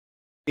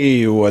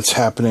Hey, what's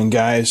happening,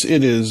 guys?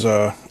 It is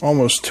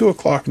almost 2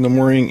 o'clock in the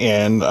morning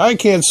and I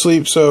can't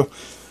sleep, so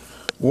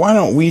why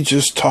don't we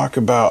just talk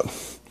about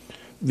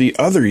the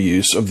other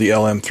use of the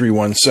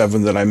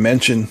LM317 that I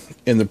mentioned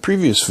in the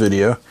previous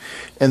video,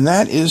 and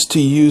that is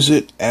to use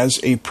it as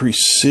a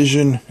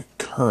precision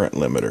current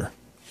limiter.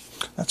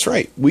 That's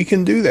right, we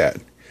can do that,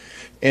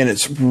 and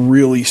it's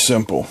really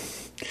simple.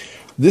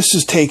 This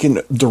is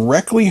taken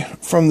directly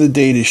from the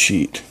data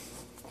sheet.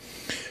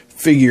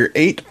 Figure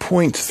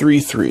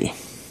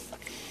 8.33.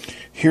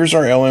 Here's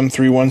our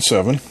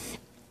LM317.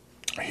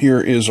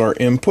 Here is our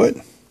input.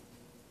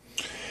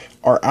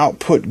 Our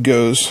output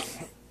goes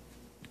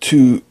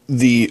to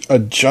the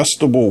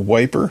adjustable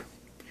wiper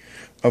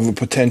of a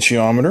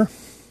potentiometer,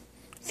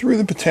 through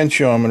the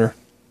potentiometer,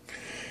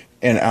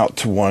 and out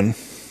to one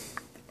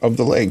of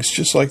the legs,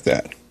 just like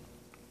that.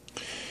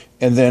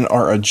 And then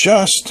our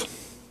adjust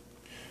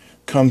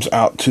comes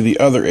out to the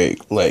other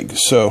leg.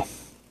 So,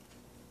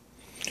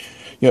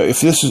 you know,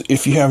 if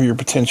you have your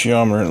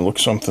potentiometer and it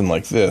looks something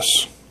like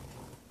this,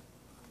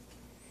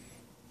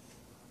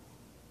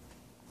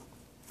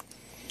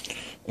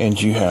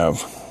 and you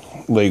have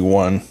leg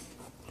 1,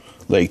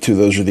 leg 2,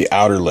 those are the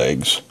outer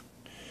legs,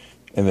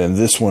 and then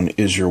this one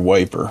is your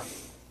wiper.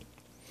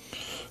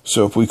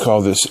 So if we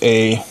call this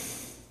A,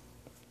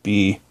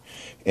 B,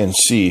 and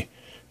C,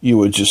 you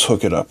would just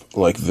hook it up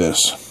like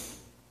this.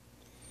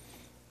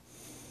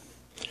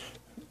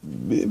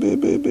 Did I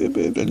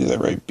do that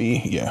right?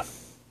 B? Yeah.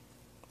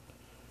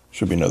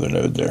 Should be another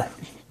node there.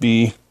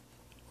 B,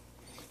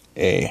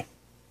 A,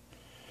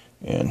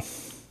 and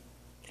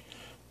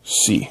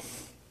C.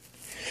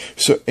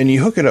 So, and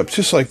you hook it up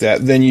just like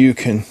that, then you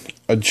can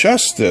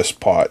adjust this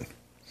pot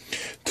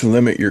to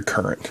limit your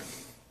current.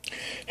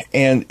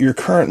 And your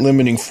current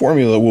limiting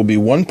formula will be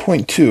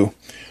 1.2,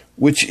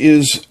 which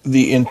is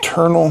the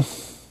internal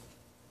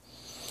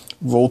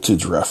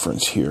voltage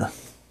reference here,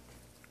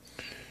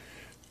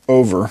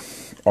 over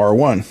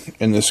R1.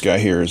 And this guy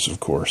here is, of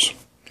course,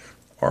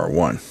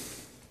 R1.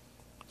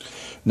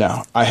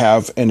 Now, I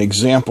have an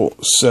example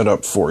set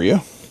up for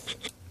you.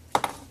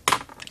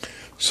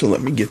 So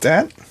let me get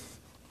that.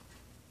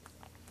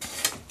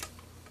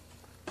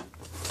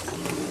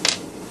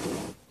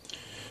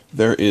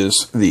 There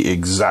is the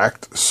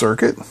exact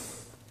circuit.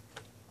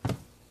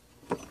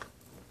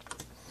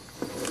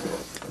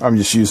 I'm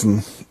just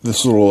using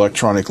this little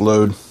electronic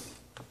load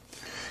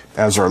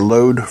as our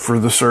load for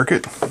the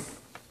circuit.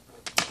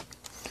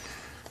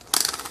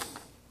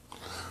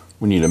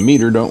 We need a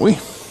meter, don't we?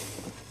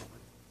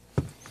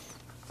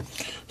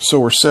 So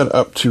we're set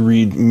up to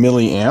read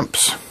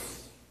milliamps.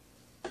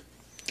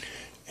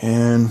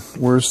 And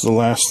where's the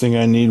last thing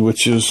I need,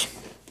 which is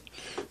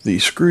the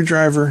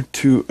screwdriver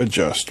to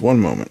adjust. One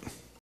moment.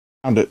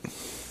 Found it.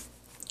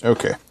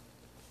 Okay.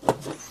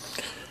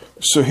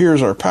 So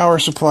here's our power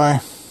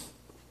supply.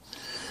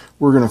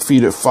 We're going to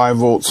feed it 5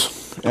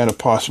 volts at a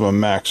possible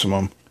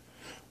maximum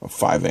of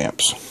 5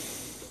 amps.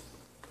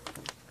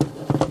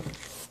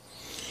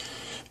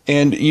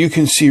 And you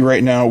can see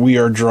right now we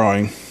are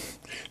drawing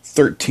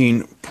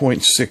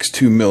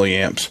 13.62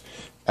 milliamps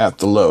at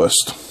the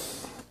lowest.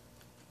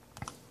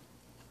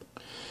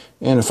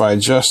 And if I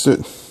adjust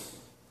it,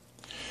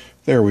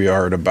 there we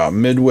are at about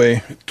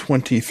midway,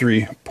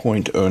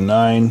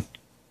 23.09.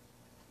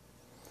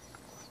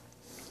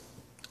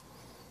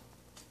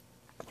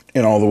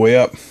 And all the way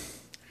up,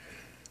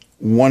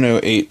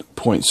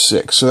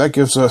 108.6. So that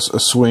gives us a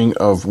swing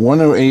of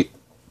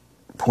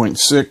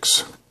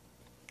 108.6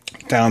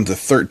 down to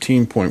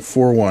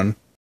 13.41,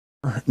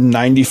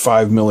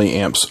 95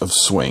 milliamps of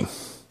swing.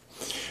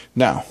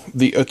 Now,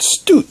 the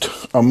astute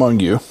among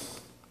you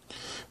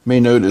may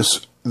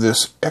notice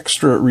this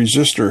extra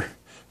resistor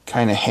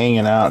kind of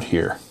hanging out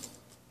here.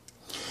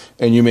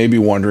 And you may be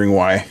wondering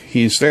why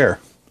he's there.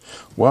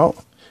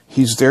 Well,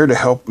 he's there to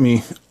help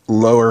me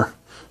lower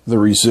the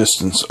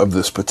resistance of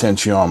this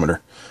potentiometer.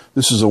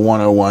 This is a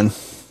 101,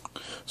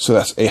 so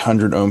that's a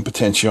 100 ohm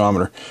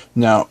potentiometer.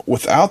 Now,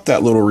 without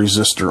that little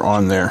resistor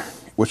on there,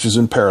 which is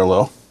in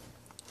parallel,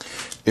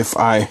 if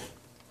I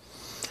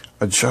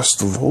adjust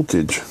the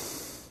voltage,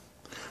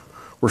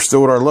 we're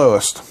still at our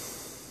lowest.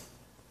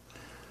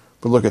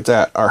 But look at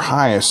that, our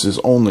highest is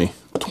only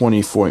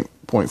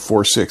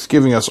 20.46,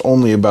 giving us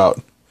only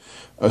about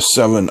a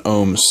 7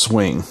 ohm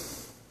swing.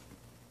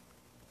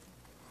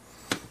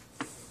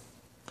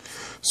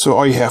 So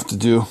all you have to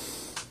do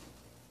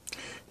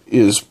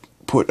is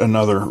put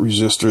another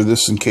resistor,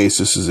 this in case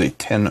this is a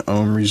 10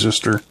 ohm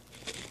resistor.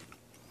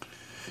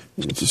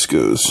 It just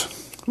goes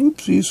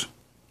whoopsies.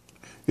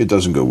 It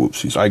doesn't go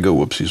whoopsies. I go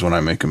whoopsies when I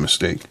make a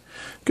mistake.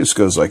 It just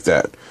goes like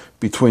that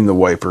between the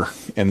wiper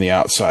and the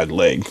outside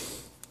leg.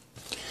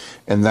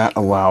 And that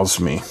allows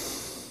me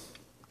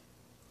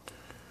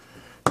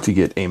to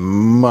get a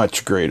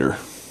much greater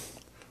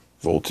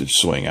voltage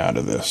swing out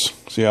of this.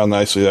 See how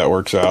nicely that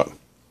works out?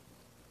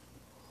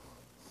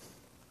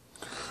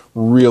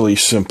 Really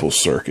simple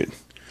circuit.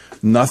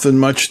 Nothing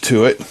much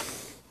to it.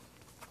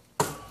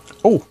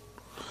 Oh,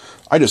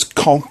 I just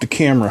conked the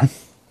camera.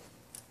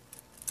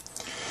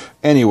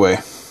 Anyway,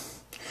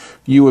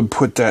 you would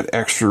put that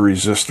extra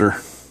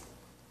resistor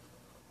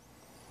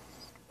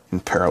in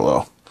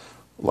parallel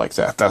like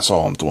that. That's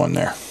all I'm doing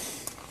there.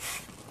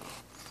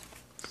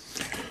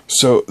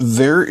 So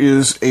there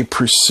is a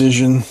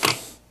precision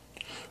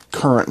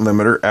current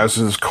limiter, as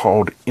is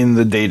called in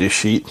the data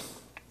sheet.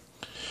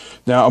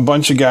 Now, a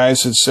bunch of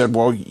guys had said,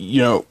 well,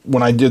 you know,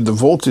 when I did the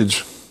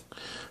voltage,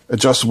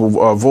 adjustable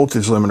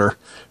voltage limiter,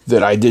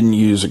 that I didn't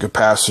use a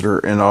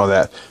capacitor and all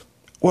that.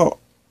 Well,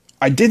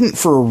 I didn't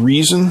for a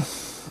reason,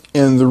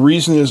 and the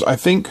reason is I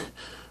think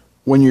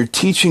when you're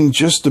teaching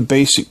just the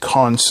basic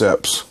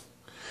concepts,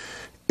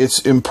 it's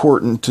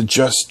important to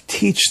just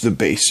teach the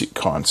basic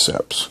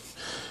concepts.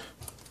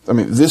 I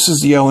mean, this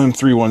is the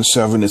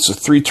LM317. It's a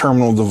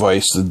 3-terminal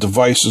device. The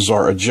devices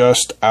are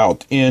adjust,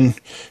 out, in.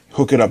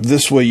 Hook it up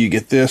this way, you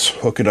get this.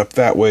 Hook it up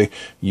that way,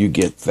 you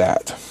get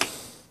that.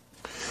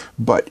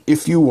 But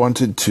if you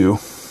wanted to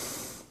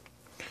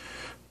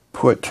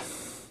put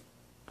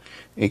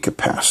a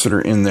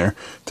capacitor in there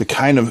to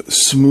kind of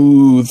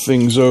smooth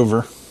things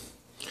over,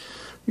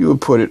 you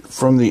would put it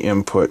from the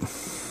input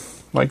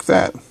like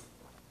that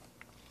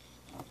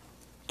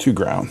to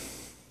ground.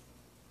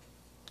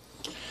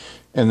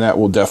 And that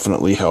will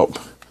definitely help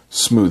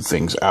smooth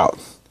things out.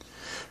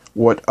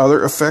 What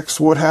other effects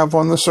would have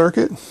on the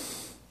circuit?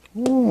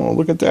 Oh,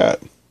 look at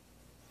that.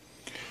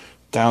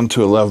 Down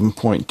to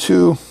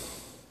 11.2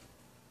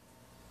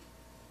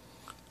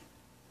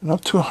 and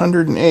up to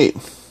 108.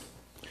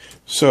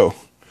 So,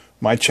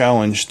 my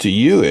challenge to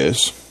you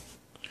is,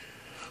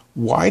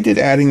 why did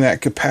adding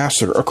that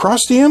capacitor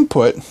across the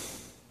input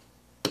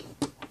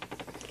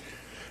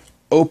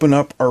open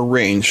up our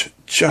range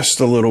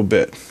just a little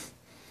bit?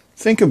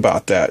 Think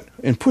about that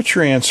and put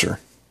your answer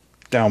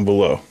down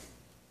below.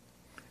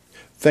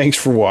 Thanks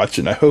for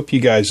watching. I hope you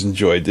guys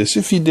enjoyed this.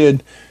 If you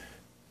did,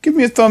 give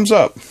me a thumbs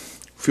up.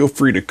 Feel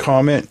free to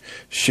comment,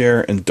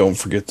 share, and don't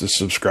forget to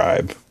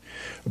subscribe.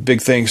 A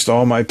big thanks to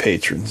all my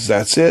patrons.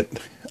 That's it.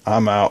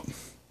 I'm out.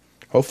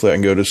 Hopefully I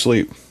can go to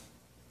sleep.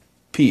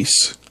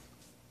 Peace.